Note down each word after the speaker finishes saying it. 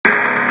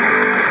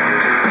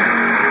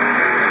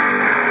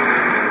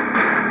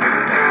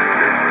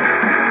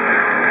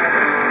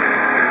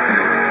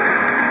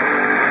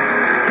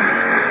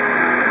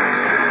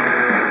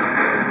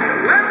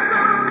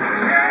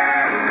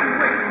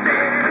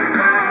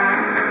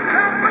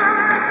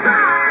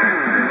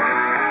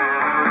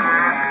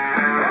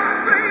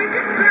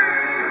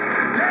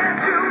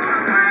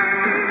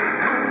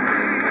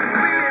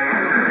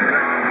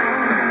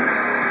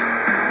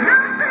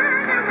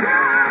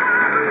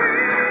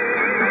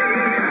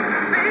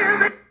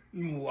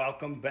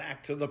welcome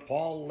back to the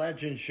Paul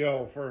Legend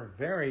Show for a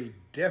very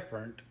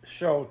different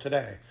show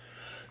today.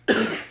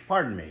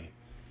 Pardon me.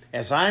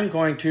 As I'm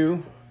going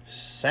to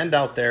send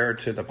out there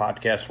to the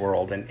podcast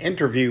world an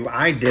interview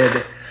I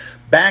did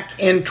back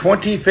in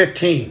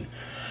 2015.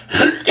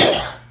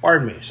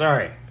 Pardon me,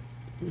 sorry.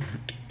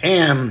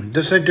 And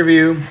this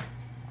interview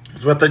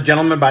is with a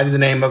gentleman by the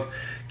name of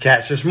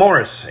Cassius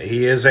Morris.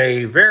 He is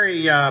a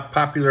very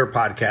popular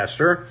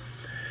podcaster.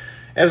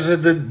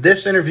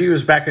 This interview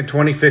is back in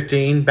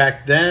 2015.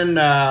 Back then,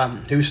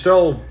 he was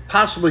still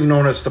possibly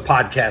known as the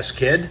Podcast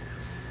Kid.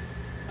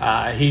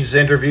 He's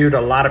interviewed a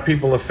lot of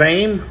people of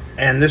fame,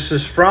 and this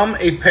is from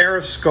a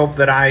Periscope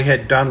that I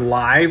had done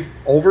live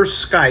over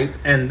Skype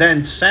and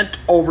then sent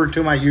over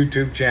to my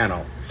YouTube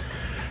channel.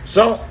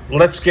 So,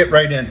 let's get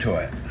right into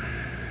it.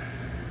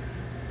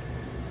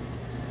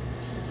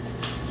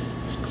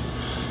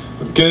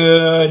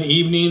 Good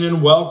evening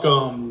and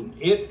welcome.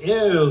 It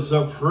is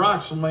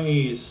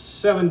approximately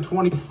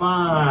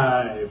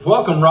 7:25.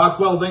 Welcome,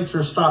 Rockwell. Thanks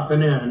for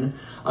stopping in.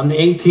 On the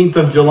 18th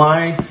of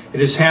July, it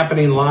is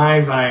happening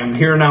live. I am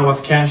here now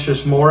with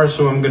Cassius Morris,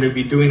 who I'm going to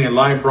be doing a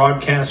live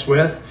broadcast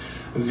with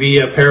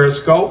via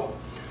Periscope,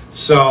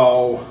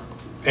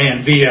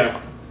 and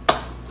via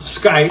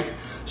Skype.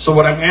 So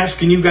what I'm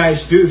asking you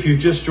guys to do, if you've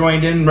just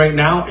joined in right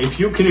now, if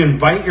you can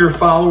invite your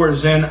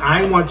followers in,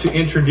 I want to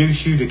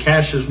introduce you to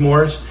Cassius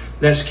Morris.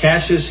 That's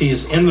Cassius. He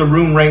is in the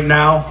room right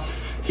now.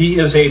 He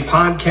is a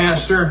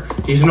podcaster.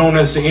 He's known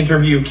as the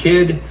Interview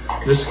Kid.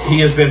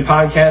 He has been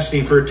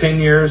podcasting for 10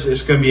 years.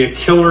 It's going to be a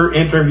killer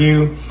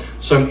interview.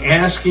 So I'm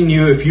asking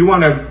you, if you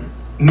want to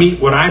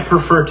meet what I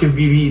prefer to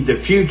be the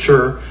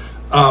future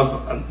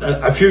of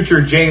a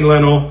future Jay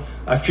Leno,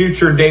 a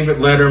future David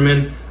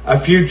Letterman, a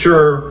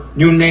future,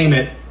 you name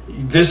it,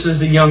 this is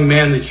the young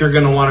man that you're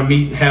going to want to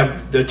meet and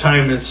have the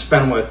time to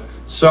spend with.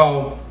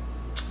 So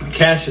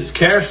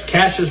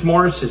Cassius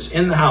Morris is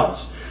in the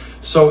house.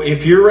 So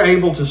if you're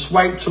able to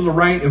swipe to the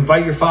right,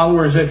 invite your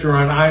followers if you're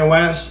on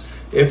iOS.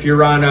 If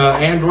you're on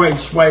Android,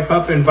 swipe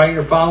up, invite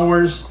your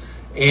followers.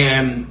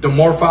 And the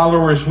more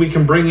followers we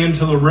can bring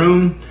into the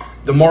room,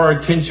 the more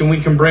attention we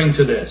can bring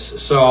to this.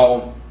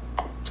 So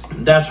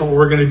that's what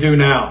we're going to do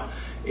now,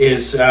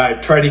 is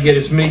try to get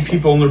as many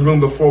people in the room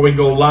before we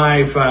go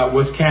live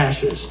with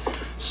Cassius.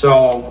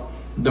 So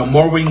the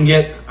more we can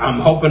get, I'm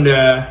hoping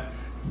to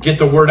get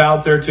the word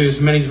out there to as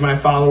many of my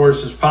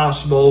followers as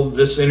possible.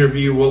 This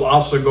interview will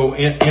also go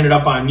end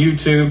up on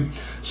YouTube.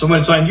 So when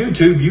it's on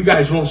YouTube, you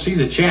guys won't see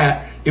the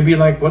chat. You'll be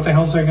like, what the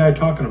hell's that guy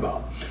talking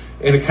about?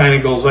 And it kind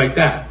of goes like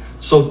that.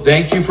 So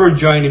thank you for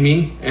joining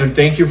me, and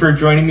thank you for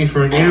joining me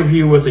for an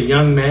interview with a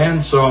young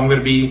man. So I'm going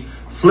to be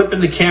flipping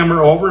the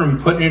camera over and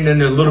putting it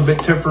in a little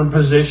bit different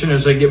position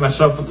as I get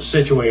myself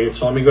situated.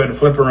 So let me go ahead and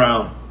flip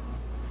around.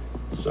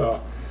 So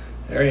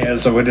there he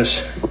is. So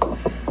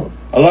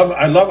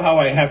I love how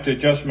I have to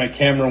adjust my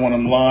camera when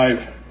I'm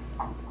live.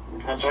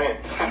 That's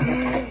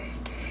right.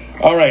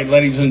 All right,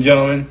 ladies and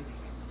gentlemen,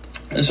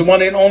 it's the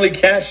one and only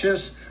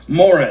Cassius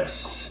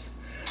Morris.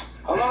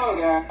 Hello,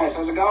 guys.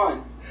 How's it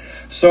going?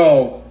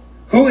 So,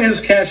 who is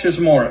Cassius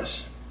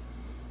Morris?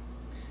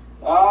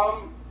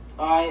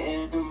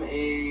 I am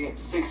a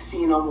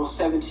 16, almost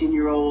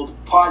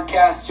 17-year-old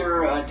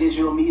podcaster, a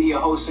digital media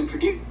host and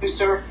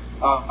producer.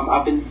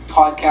 I've been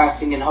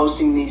podcasting and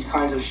hosting these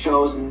kinds of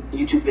shows and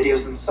YouTube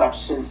videos and such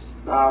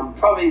since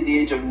probably the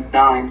age of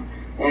 9.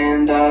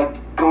 And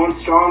going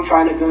strong,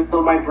 trying to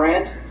build my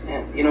brand.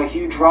 And,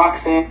 huge rock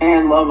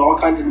fan, love all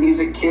kinds of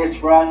music,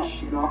 Kiss,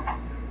 Rush,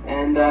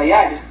 And,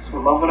 I just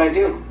love what I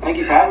do. Thank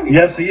you for having me.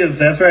 Yes, he is.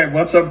 That's right.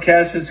 What's up,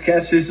 Cassius?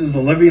 Cassius is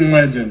a living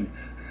legend.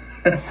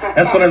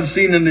 That's what I'm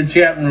seeing in the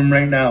chat room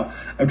right now.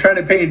 I'm trying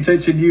to pay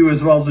attention to you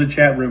as well as the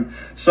chat room.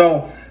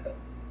 So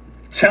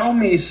tell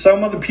me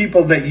some of the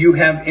people that you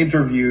have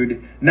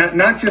interviewed,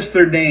 not just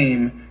their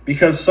name,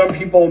 because some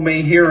people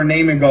may hear a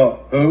name and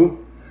go, who?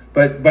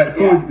 But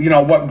who,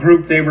 what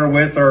group they were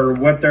with or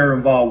what they're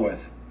involved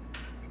with.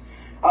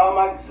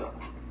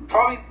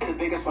 Probably the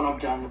biggest one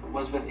I've done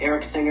was with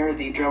Eric Singer,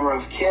 the drummer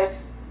of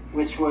Kiss,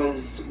 we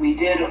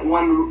did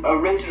one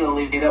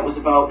originally that was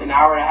about an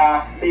hour and a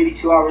half, maybe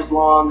 2 hours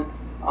long.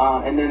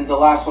 And then the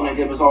last one I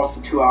did was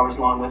also 2 hours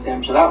long with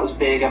him. So that was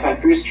big. I've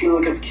had Bruce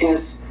Kulick of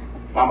Kiss.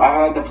 I've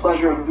had the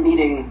pleasure of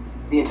meeting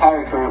the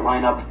entire current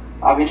lineup.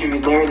 I've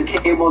interviewed Larry the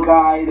Cable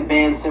Guy, the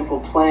band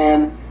Simple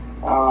Plan,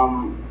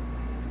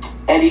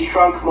 Eddie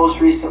Trunk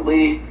most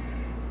recently.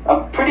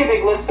 A pretty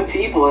big list of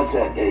people. It's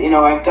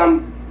I've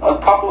done a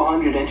couple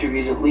hundred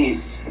interviews at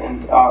least,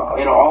 and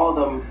all of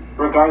them,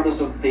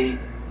 regardless of the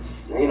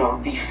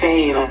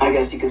fame, I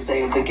guess you could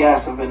say, of the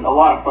guests, have been a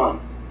lot of fun.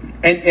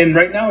 And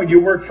right now you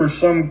work for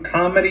some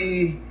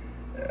comedy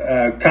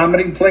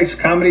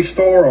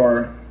store,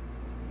 or?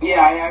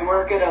 Yeah, I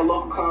work at a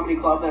local comedy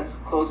club that's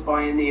close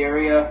by in the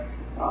area.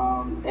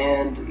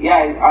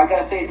 I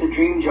gotta say, it's a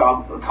dream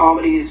job.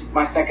 Comedy is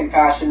my second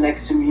passion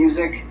next to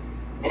music,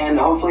 and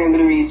hopefully I'm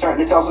going to be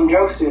starting to tell some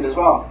jokes soon as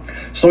well.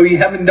 So you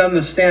haven't done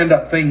the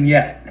stand-up thing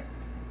yet?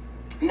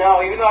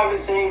 No, even though I've been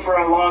singing for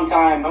a long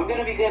time. I'm going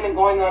to be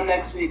going on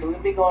next week. I'm going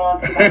to be going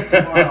on tonight,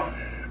 tomorrow.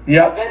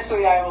 Yeah.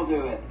 Eventually I will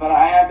do it, but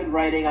I have been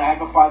writing. I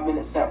have a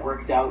 5-minute set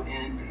worked out,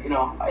 and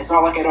it's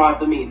not like I don't have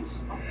the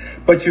means.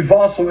 But you've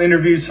also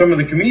interviewed some of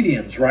the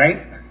comedians,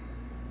 right?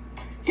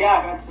 Yeah,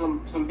 I've had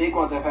some big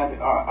ones. I've had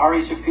Ari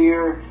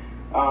Shaffir,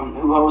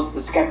 who hosts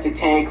the Skeptic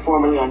Tank,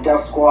 formerly on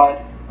Death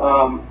Squad.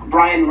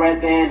 Brian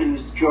Redband,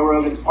 who's Joe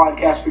Rogan's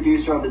podcast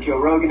producer on the Joe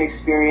Rogan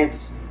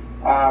Experience.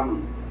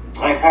 I'm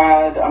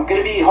going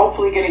to be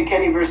hopefully getting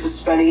Kenny versus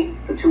Spenny,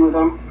 the two of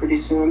them, pretty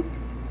soon.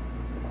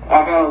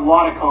 I've had a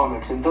lot of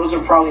comics, and those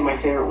are probably my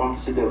favorite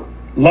ones to do.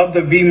 Love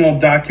the VMO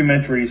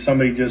documentary,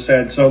 somebody just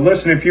said. So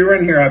listen, if you're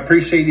in here, I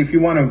appreciate if you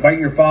want to invite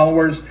your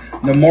followers.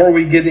 The more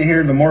we get in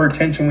here, the more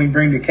attention we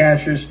bring to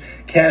Cassius.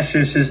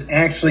 Cassius is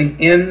actually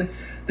in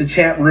the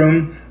chat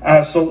room.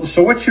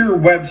 So what's your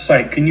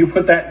website? Can you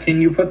put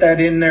that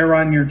in there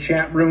on your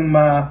chat room?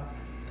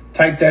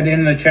 Type that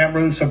in the chat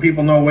room so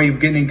people know a way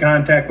of getting in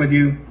contact with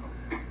you.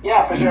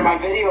 Yeah, for sure. My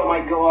video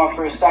might go off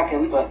for a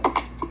second, but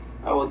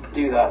I will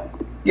do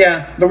that.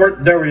 Yeah,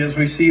 there it is.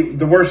 We see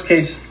the worst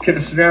case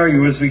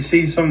scenario is we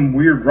see some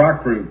weird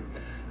rock group.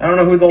 I don't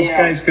know who those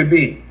guys could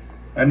be.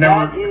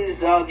 That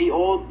is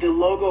the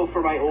logo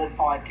for my old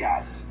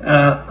podcast.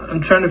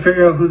 I'm trying to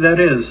figure out who that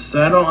is.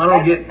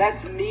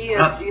 That's me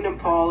as Gene and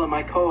Paul and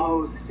my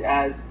co-host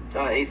as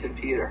Ace and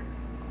Peter.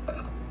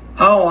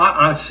 Oh,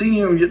 I see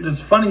him.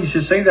 It's funny you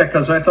should say that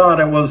because I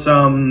thought it was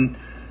the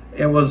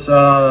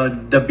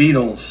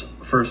Beatles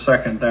for a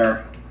second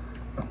there.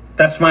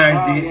 That's my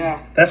idea. Yeah.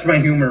 That's my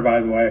humor, by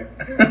the way.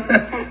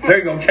 There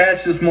you go,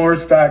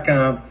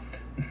 CassiusMorris.com.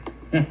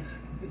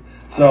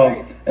 So,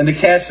 right. And the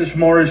Cassius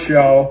Morris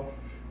Show.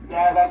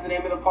 Yeah, that's the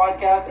name of the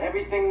podcast.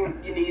 Everything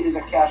you need is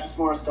at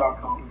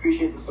CassiusMorris.com.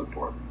 Appreciate the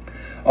support.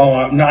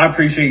 Oh, no, I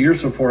appreciate your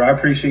support. I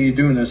appreciate you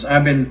doing this.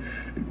 I've been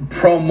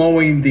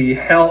promoting the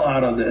hell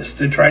out of this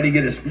to try to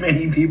get as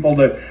many people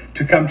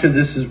to come to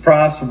this as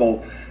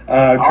possible.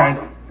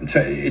 Awesome.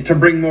 Trying to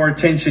bring more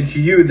attention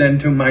to you than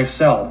to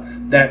myself.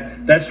 I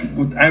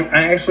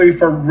actually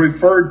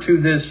referred to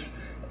this.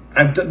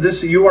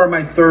 You are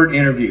my third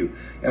interview,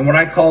 and what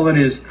I call it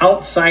is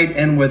Outside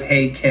In with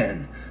Hey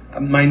Ken.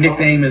 My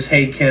nickname is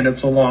Hey Ken.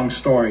 It's a long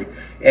story,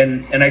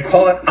 and I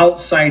call it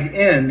Outside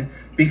In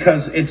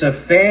because it's a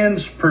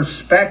fan's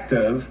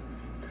perspective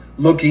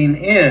looking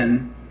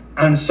in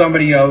on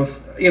somebody of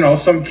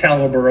some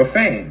caliber of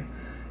fame,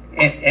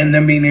 and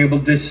then being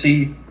able to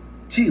see,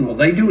 gee, will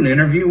they do an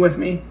interview with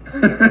me?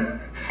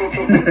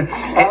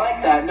 I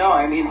like that. No,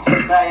 I mean,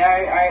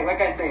 I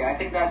like I say, I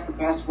think that's the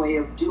best way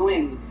of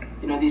doing,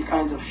 these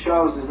kinds of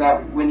shows is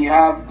that when you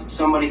have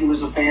somebody who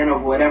is a fan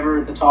of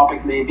whatever the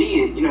topic may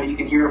be, you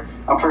can hear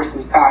a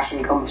person's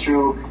passion come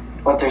through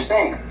what they're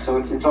saying. So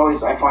it's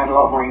always, I find, a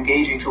lot more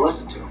engaging to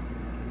listen to.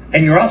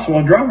 And you're also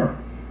a drummer.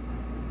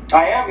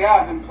 I am, yeah.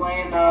 I've been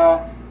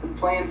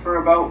playing for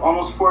about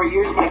almost 4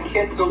 years. My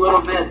kit's a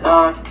little bit,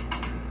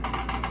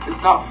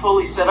 it's not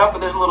fully set up, but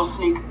there's a little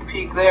sneak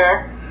peek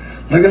there.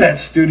 Look at that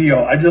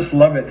studio. I just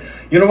love it.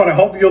 You know what I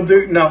hope you'll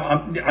do? No,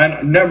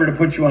 I'm never to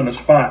put you on the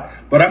spot,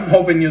 but I'm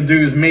hoping you'll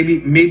do is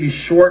maybe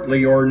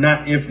shortly, or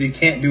not if you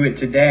can't do it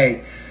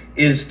today,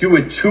 is do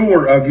a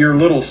tour of your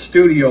little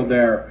studio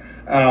there.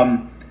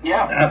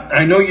 Yeah.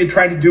 I know you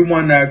tried to do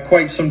one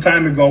quite some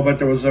time ago, but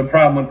there was a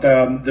problem with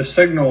the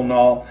signal and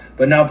all,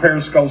 but now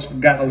Periscope's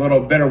gotten a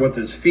little better with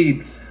its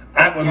feed.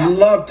 I would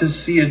love to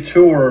see a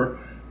tour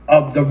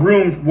of the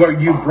room where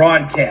you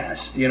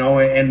broadcast,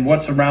 and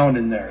what's around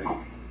in there.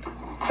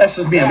 That's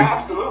just me. Yeah,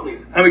 absolutely.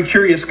 I'm a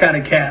curious kind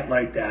of cat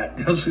like that.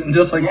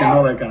 Just like to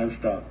know that kind of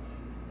stuff.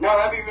 No,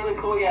 that'd be really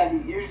cool. Yeah,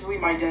 usually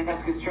my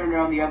desk is turned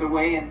around the other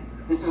way, and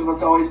this is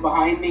what's always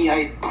behind me.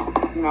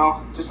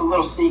 Just a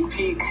little sneak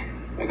peek.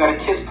 I got a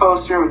Kiss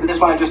poster.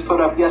 This one I just put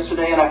up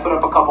yesterday, and I put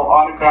up a couple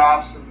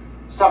autographs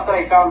and stuff that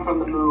I found from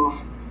the move.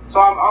 So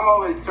I'm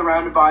always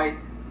surrounded by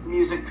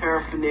music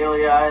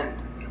paraphernalia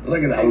and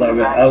look at that.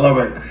 I love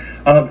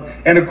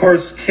it. And of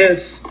course,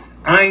 Kiss.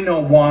 I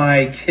know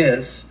why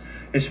Kiss.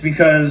 It's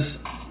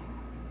because,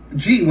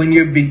 when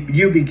you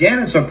began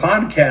as a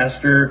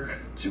podcaster,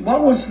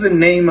 what was the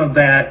name of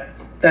that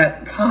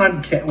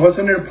podcast?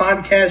 Wasn't it a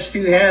podcast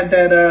you had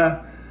that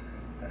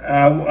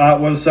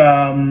was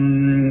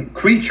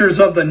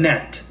Creatures of the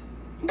Net?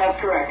 That's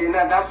correct, and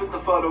that's what the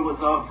photo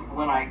was of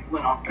when I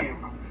went off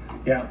camera.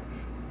 Yeah,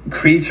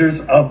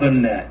 Creatures of the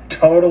Net.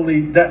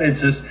 Totally, that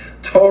is just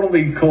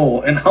totally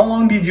cool. And how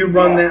long did you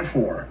run that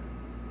for?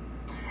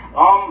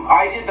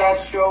 I did that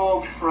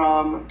show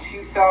from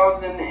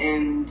 2000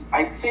 and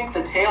I think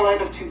the tail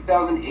end of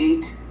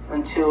 2008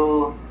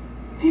 until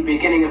the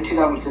beginning of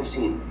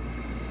 2015.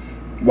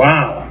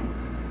 Wow.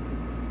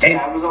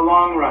 Yeah, it was a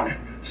long run.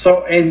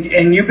 So,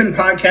 and you've been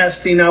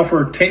podcasting now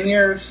for 10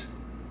 years?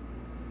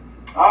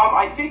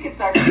 I think it's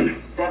actually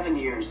 7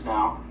 years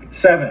now.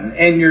 7.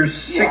 And you're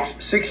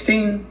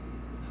 16?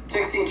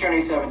 16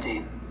 turning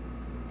 17.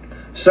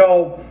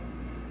 So,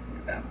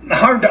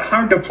 hard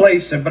to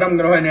place it, but I'm going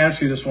to go ahead and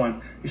ask you this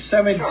one. You're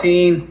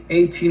 17, sure.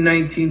 18,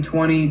 19,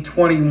 20,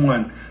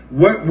 21.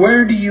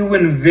 Where do you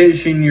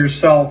envision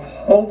yourself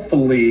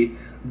hopefully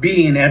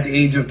being at the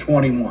age of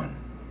 21?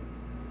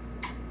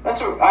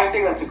 I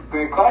think that's a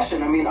great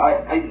question. I mean,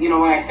 I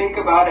when I think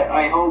about it,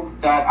 I hope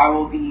that I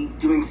will be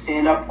doing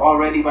stand-up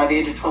already by the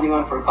age of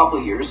 21 for a couple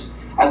of years,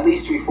 at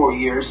least 3-4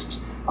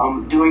 years.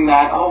 Doing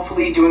that,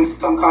 hopefully doing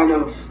some kind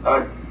of,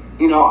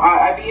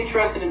 I'd be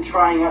interested in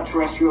trying out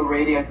terrestrial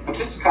radio,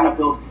 just to kind of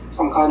build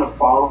some kind of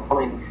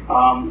following,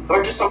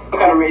 or just some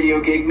kind of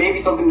radio gig, maybe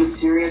something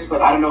mysterious,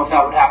 but I don't know if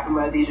that would happen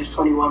by the age of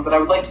 21. But I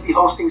would like to be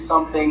hosting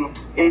something,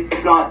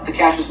 if not the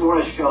Cassius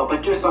Morris show,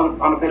 but just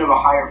on a bit of a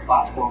higher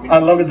platform. I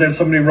love it that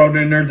somebody wrote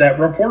in there, that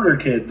reporter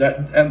kid,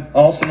 that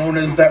also known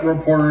as that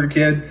reporter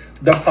kid,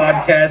 the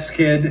podcast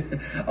kid,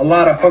 a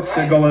lot of hooks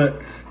that go with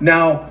it.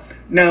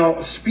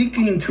 Now,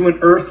 speaking to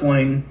an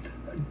Earthling,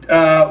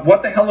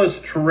 what the hell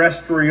is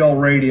terrestrial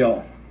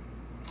radio?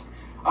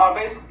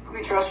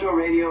 Basically, terrestrial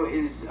radio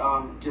is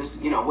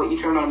just what you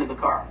turn on in the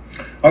car.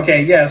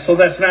 Okay, yeah. So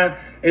it's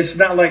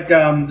not like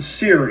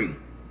Siri,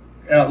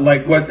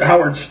 like what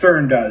Howard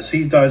Stern does.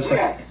 He does.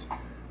 Yes,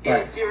 he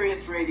has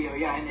Sirius Radio,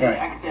 and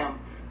XM.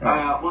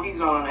 Right. Well,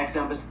 he's not on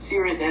XM, but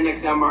Sirius and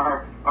XM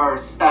are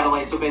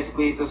satellite. So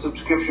basically, it's a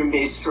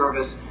subscription-based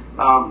service.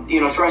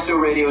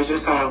 Terrestrial radio is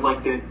just kind of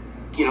like the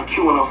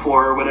Q104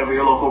 or whatever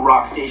your local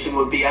rock station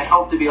would be. I'd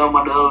hope to be on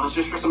one of those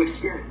just for some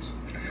experience.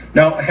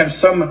 Now, I have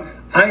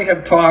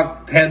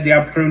had the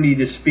opportunity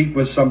to speak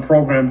with some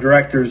program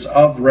directors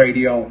of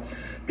radio,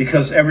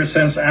 because ever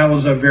since I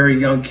was a very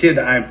young kid,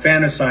 I've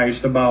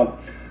fantasized about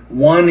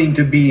wanting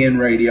to be in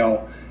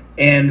radio.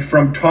 And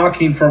from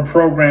talking from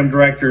program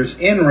directors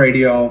in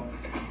radio,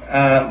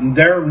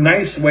 their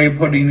nice way of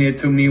putting it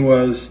to me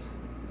was,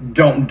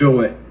 don't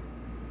do it.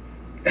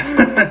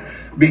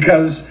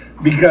 because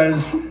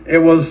it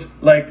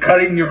was like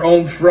cutting your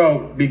own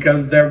throat,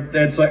 because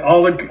it's like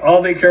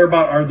all they care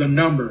about are the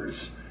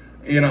numbers.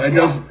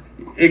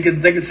 They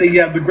can say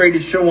you have the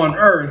greatest show on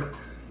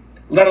earth,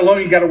 let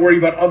alone you got to worry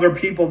about other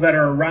people that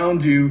are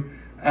around you.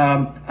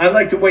 I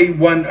like the way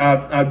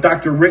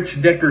Dr.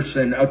 Rich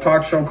Dickerson, a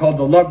talk show called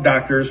The Love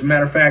Doctor. As a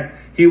matter of fact,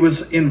 he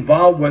was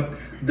involved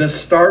with the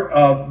start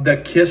of the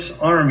KISS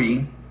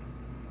Army.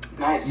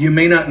 Nice. You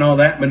may not know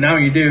that, but now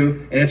you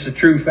do, and it's a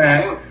true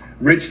fact.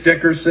 Rich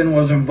Dickerson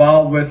was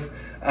involved with,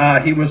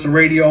 he was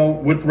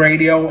with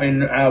radio,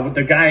 and with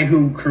the guy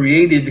who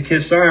created the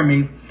KISS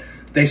Army.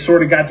 They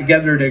sort of got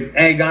together to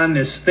egg on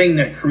this thing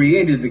that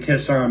created the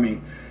KISS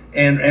Army.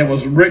 And it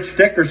was Rich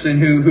Dickerson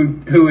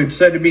who had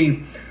said to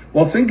me,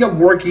 well, think of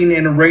working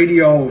in a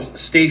radio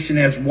station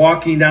as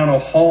walking down a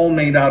hall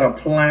made out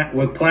of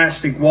with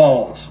plastic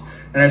walls.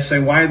 And I say,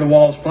 why are the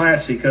walls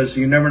plastic? Because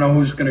you never know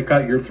who's going to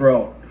cut your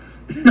throat.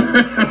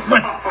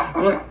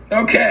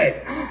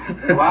 Okay.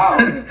 Wow.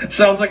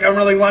 Sounds like I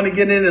really want to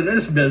get into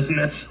this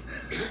business.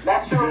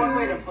 That's sure one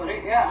way to put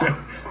it, yeah.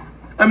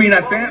 I mean,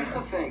 here's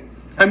the thing.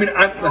 I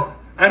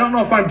don't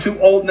know if I'm too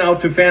old now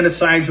to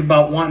fantasize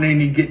about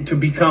wanting to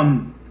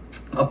become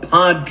a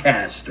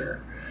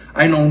podcaster.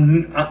 I know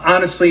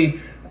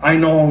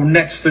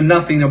next to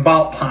nothing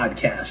about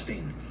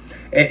podcasting,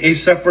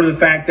 except for the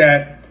fact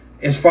that,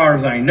 as far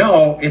as I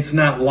know, it's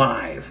not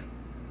live.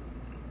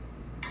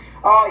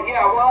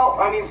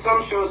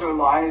 Some shows are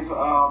live,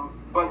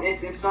 but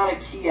it's not a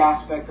key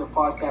aspect of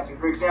podcasting.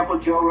 For example,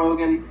 Joe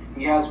Rogan,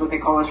 he has what they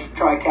call a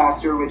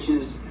TriCaster, which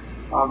is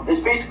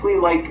it's basically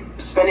like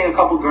spending a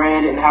couple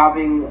grand and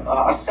having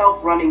a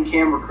self-running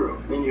camera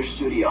crew in your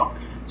studio.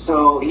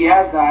 So he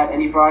has that,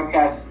 and he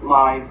broadcasts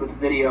live with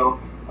video.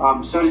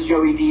 So does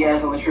Joey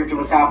Diaz on the Church of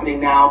What's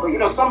Happening Now.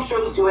 But, some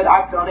shows do it.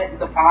 I've done it in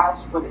the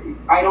past, but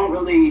I don't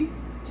really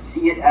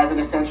see it as an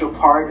essential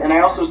part. And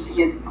I also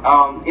see it,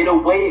 in a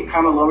way, it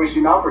kind of lowers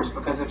your numbers,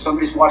 because if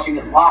somebody's watching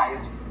it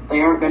live,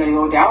 they aren't going to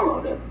go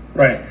download it.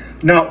 Right.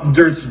 Now,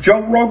 there's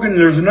Joe Rogan.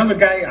 There's another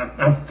guy,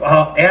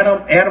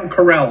 Adam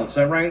Carolla. Is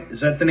that right?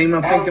 Is that the name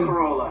I'm thinking?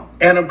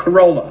 Adam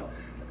Carolla.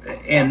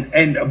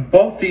 And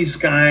both these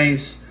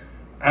guys,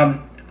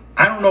 I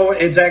don't know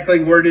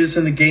exactly where it is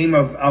in the game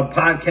of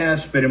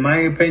podcasts, but in my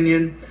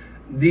opinion,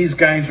 these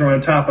guys are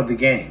on top of the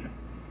game.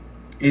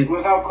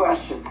 Without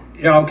question.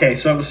 Yeah. Okay.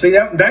 So see,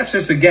 that's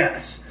just a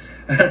guess.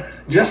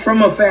 Just from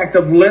the fact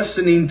of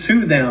listening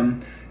to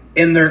them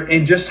and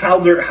just how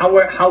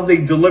they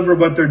deliver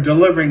what they're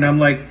delivering, I'm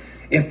like,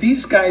 if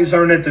these guys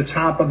aren't at the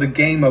top of the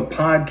game of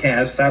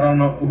podcast, I don't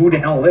know who the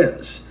hell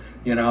is.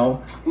 Yeah.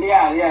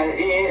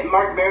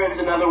 Mark Maron's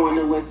another one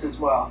to list as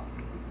well.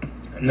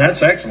 And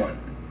that's excellent.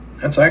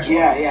 That's excellent.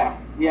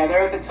 Yeah,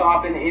 they're at the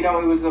top, and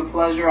it was a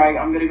pleasure.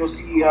 I'm going to go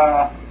see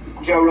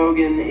Joe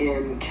Rogan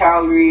in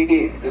Calgary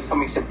this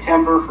coming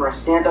September for a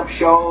stand-up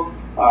show.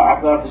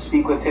 I've got to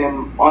speak with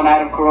him on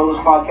Adam Carolla's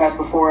podcast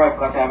before. I've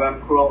got to have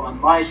Adam Carolla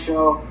on my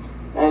show,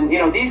 and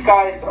these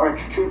guys are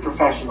true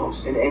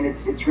professionals, and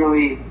it's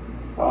really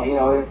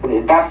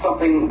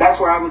that's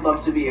where I would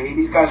love to be. I mean,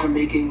 these guys are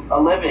making a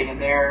living,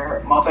 and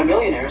they're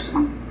multimillionaires,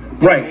 and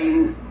their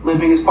main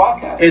living is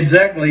podcasting.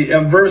 Exactly.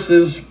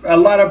 Versus a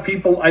lot of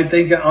people, I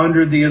think, are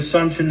under the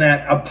assumption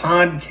that a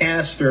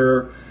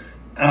podcaster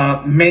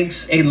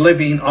makes a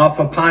living off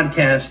of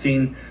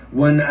podcasting,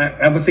 when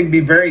I would think it'd be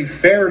very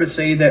fair to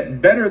say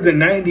that better than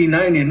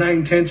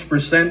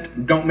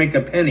 99.9% don't make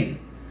a penny.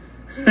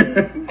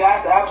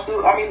 That's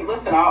absolutely. I mean,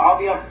 listen, I'll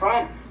be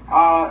upfront.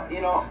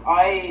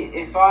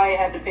 If I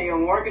had to pay a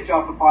mortgage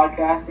off of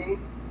podcasting,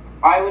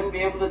 I wouldn't be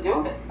able to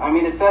do it. I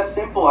mean, it's that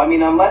simple. I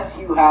mean,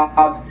 unless you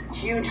have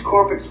huge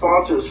corporate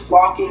sponsors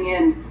flocking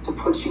in to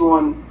put you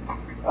on,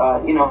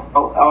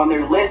 on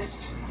their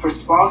list for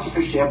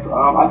sponsorship.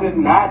 Other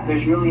than that,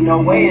 there's really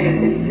no way. And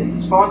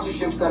it's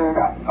sponsorships that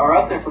are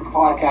out there for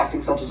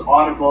podcasting, such as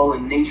Audible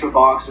and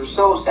NatureBox, are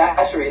so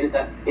saturated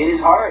that it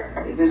is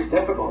hard. It is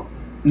difficult.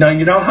 Now,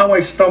 you know how I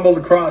stumbled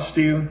across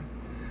you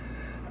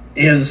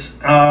is,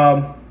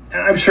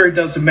 I'm sure it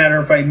doesn't matter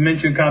if I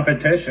mention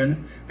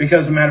competition,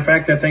 because as a matter of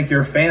fact, I think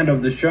you're a fan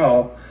of the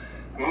show.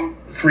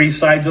 Three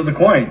Sides of the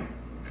Coin.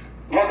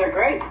 Yeah, they're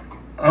great.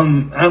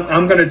 I'm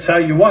going to tell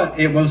you what,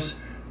 it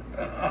was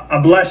a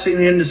blessing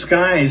in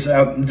disguise.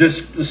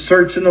 Just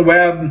searching the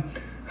web,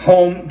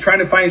 home, trying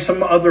to find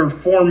some other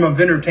form of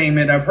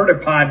entertainment. I've heard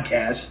of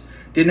podcasts.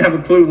 Didn't have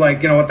a clue,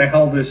 what the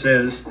hell this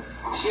is.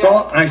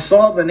 I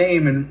saw the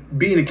name, and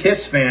being a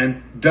Kiss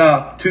fan,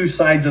 duh, Two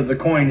Sides of the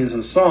Coin is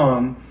a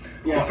song.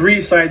 Yeah.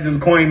 Three Sides of the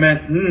Coin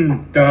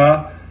meant,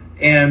 duh.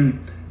 And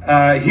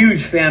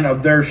huge fan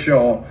of their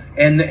show.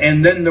 And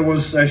then there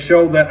was a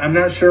show that I'm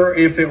not sure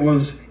if it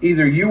was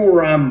either you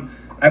or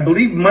I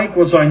believe Mike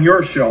was on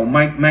your show,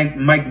 Mike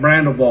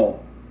Brandeville.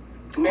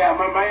 Yeah,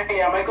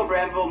 Michael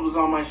Brandeville was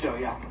on my show,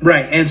 yeah.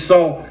 Right, and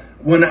so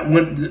when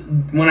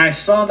I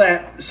saw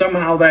that,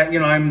 somehow that,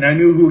 I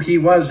knew who he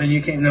was, and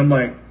you came, and I'm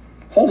like,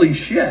 holy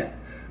shit,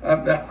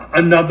 a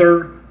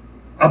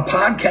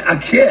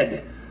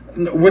kid,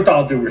 with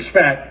all due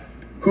respect,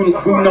 who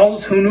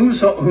knows who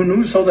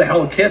the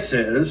hell Kiss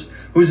is,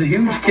 who's a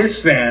huge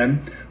Kiss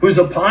fan, who's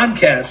a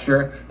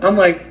podcaster. I'm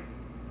like,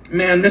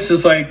 man, this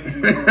is like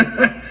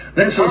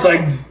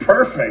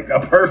perfect, a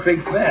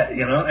perfect fit.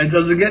 It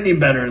doesn't get any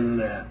better than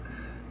that.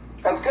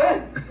 That's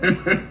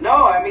good.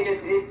 No, I mean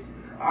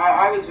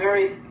I was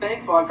very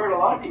thankful. I've heard a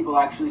lot of people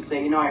actually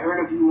say, I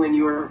heard of you when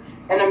you were,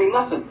 and I mean,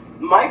 listen,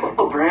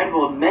 Michael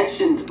Brandeville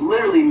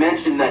literally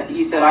mentioned that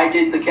he said, I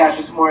did the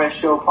Cassius Morris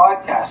Show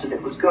podcast and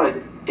it was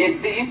good.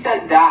 He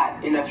said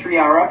that in a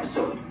 3-hour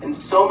episode, and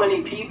so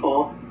many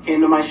people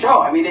came to my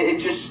show. I mean, it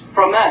just,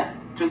 from that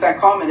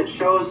comment, it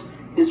shows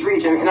his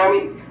reach. And I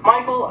mean,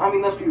 Michael,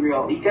 let's be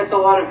real. He gets a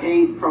lot of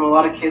hate from a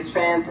lot of Kiss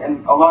fans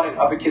and a lot of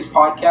other Kiss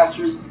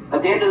podcasters.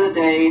 At the end of the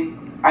day,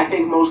 I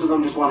think most of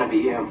them just want to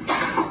be him.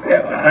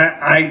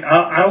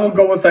 I will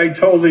go with, I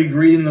totally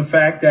agree in the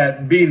fact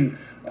that being,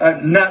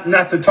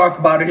 not to talk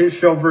about his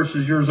show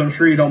versus yours, I'm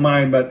sure you don't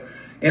mind, but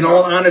in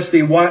all honesty,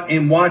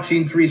 in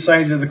watching Three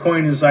Sides of the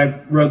Coin, as I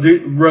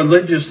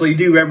religiously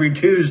do every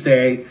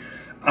Tuesday,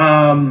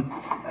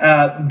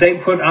 they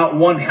put out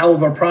one hell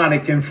of a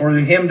product, and for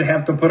him to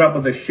have to put up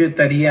with the shit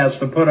that he has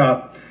to put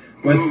up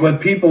with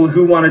people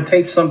who want to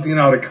take something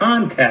out of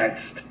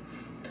context,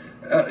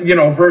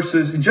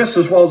 versus just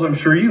as well as I'm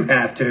sure you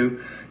have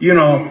to,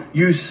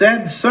 you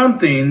said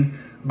something,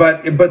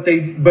 but they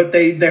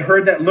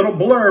heard that little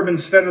blurb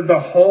instead of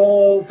the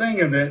whole thing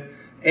of it,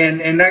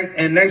 and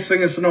next thing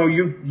is to know,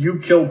 you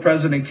killed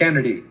President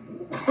Kennedy.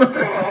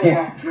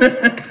 Yeah.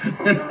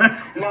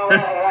 No,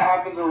 that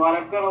happens a lot.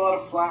 I've got a lot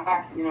of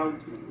flack,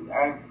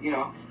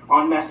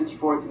 on message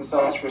boards and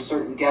such for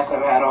certain guests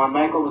I've had on.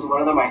 Michael was one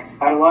of them. I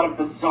had a lot of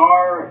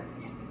bizarre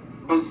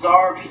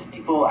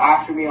people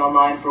after me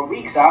online for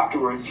weeks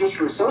afterwards just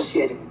for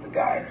associating with the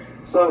guy.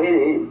 So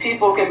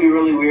people can be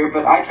really weird,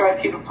 but I try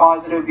to keep it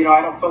positive.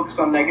 I don't focus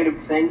on negative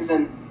things,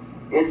 and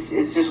it's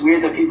just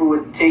weird that people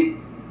would take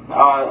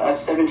a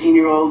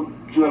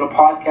 17-year-old doing a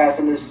podcast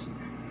in this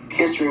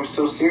Kiss room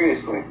so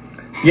seriously.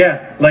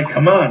 Yeah,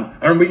 come on.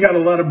 Aren't we got a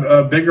lot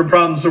of bigger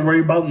problems to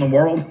worry about in the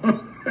world?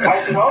 I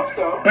should hope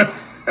so.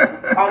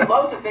 I'd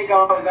love to think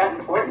I was that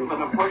important, but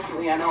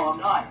unfortunately I know I'm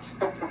not.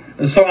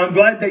 So I'm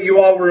glad that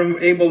you all were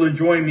able to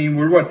join me.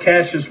 We're with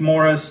Cassius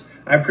Morris.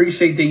 I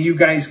appreciate that you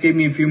guys gave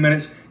me a few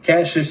minutes.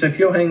 Cassius, if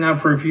you'll hang on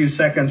for a few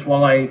seconds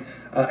while I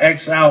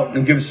X out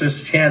and give us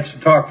this chance to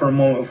talk for a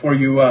moment before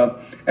you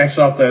X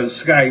off the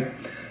Skype.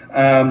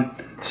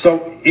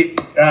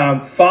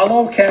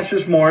 Follow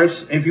Cassius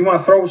Morris. If you want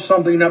to throw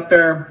something up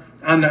there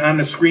on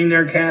the screen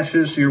there,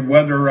 Cassius,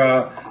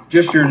 whether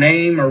just your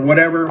name or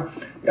whatever,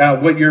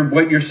 what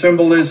your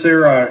symbol is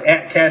there,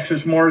 at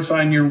Cassius Morris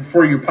on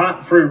for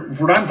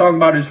what I'm talking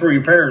about is for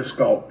your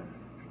Periscope.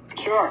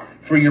 Sure.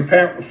 For your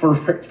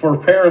for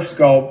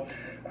Periscope,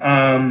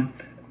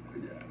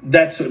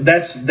 that's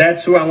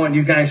who I want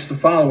you guys to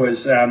follow.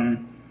 Is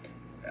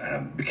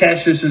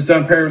Cassius has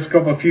done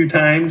Periscope a few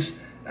times.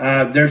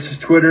 There's his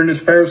Twitter and his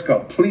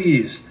Periscope.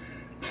 Please,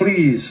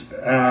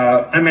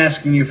 I'm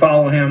asking you,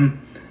 follow him.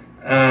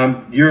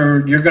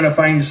 You're going to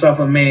find yourself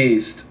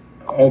amazed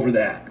over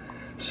that.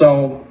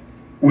 So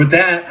with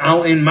that,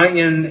 I'll end my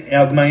end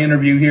of my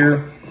interview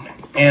here,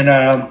 and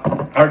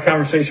our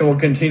conversation will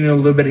continue a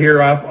little bit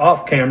here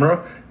off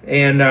camera.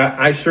 And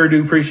I sure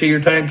do appreciate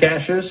your time,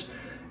 Cassius.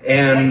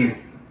 And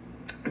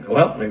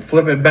well, let me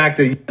flip it back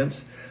to you.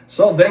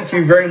 So thank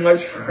you very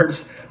much for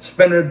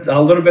spending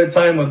a little bit of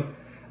time with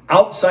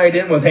Outside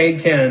In with Hey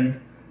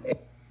Ken.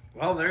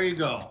 Well, there you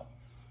go.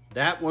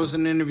 that was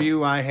an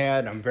interview I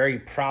had. I'm very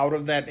proud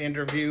of that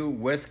interview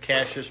with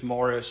Cassius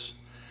Morris.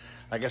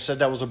 Like I said,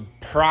 that was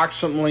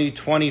approximately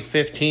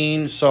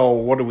 2015. So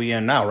what are we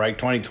in now, right?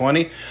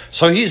 2020.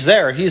 So he's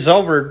there. He's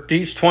over.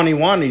 He's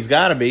 21. He's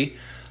got to be.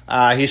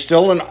 He's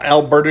still in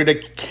Alberta,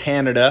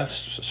 Canada.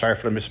 Sorry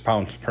for the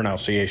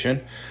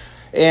mispronunciation.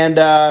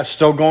 And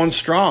still going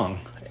strong.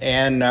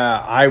 And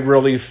I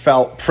really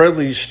felt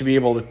privileged to be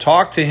able to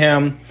talk to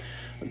him,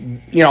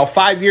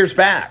 5 years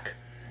back.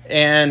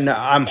 And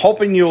I'm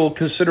hoping you'll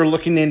consider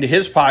looking into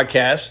his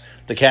podcast,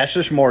 The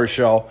Cassius Morris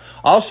Show.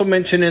 Also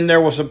mentioned in there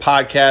was a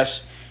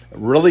podcast,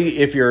 really,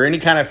 if you're any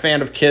kind of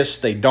fan of Kiss,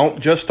 they don't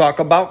just talk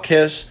about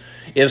Kiss,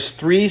 is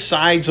Three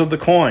Sides of the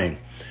Coin.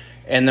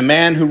 And the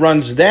man who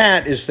runs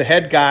that is the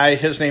head guy.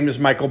 His name is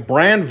Michael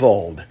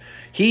Brandvold.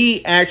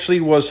 He actually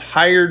was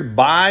hired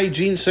by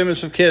Gene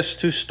Simmons of Kiss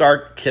to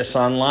start Kiss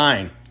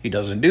Online. He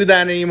doesn't do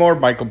that anymore.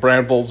 Michael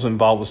Brandvold's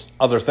involved with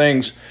other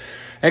things,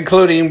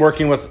 including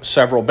working with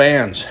several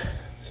bands.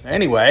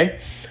 Anyway,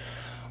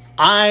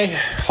 I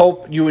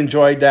hope you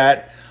enjoyed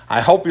that.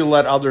 I hope you'll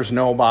let others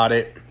know about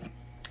it.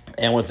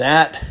 And with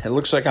that, it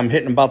looks like I'm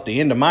hitting about the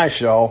end of my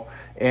show.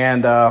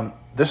 And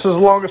this is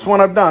the longest one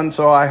I've done,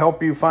 so I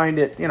hope you find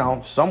it,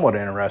 somewhat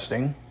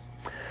interesting.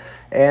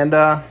 And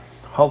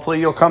hopefully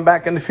you'll come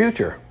back in the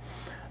future.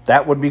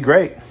 That would be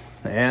great.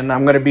 And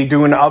I'm going to be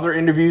doing other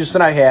interviews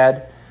that I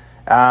had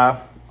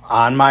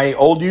on my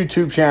old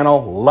YouTube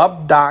channel,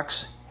 Love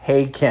Docs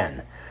Hey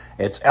Ken.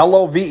 It's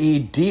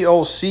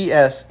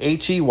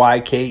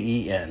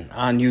LOVEDOCSHEYKEN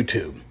on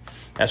YouTube.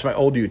 That's my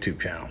old YouTube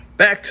channel.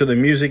 Back to the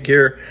music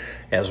here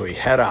as we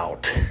head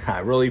out. I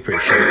really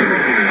appreciate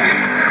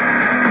it.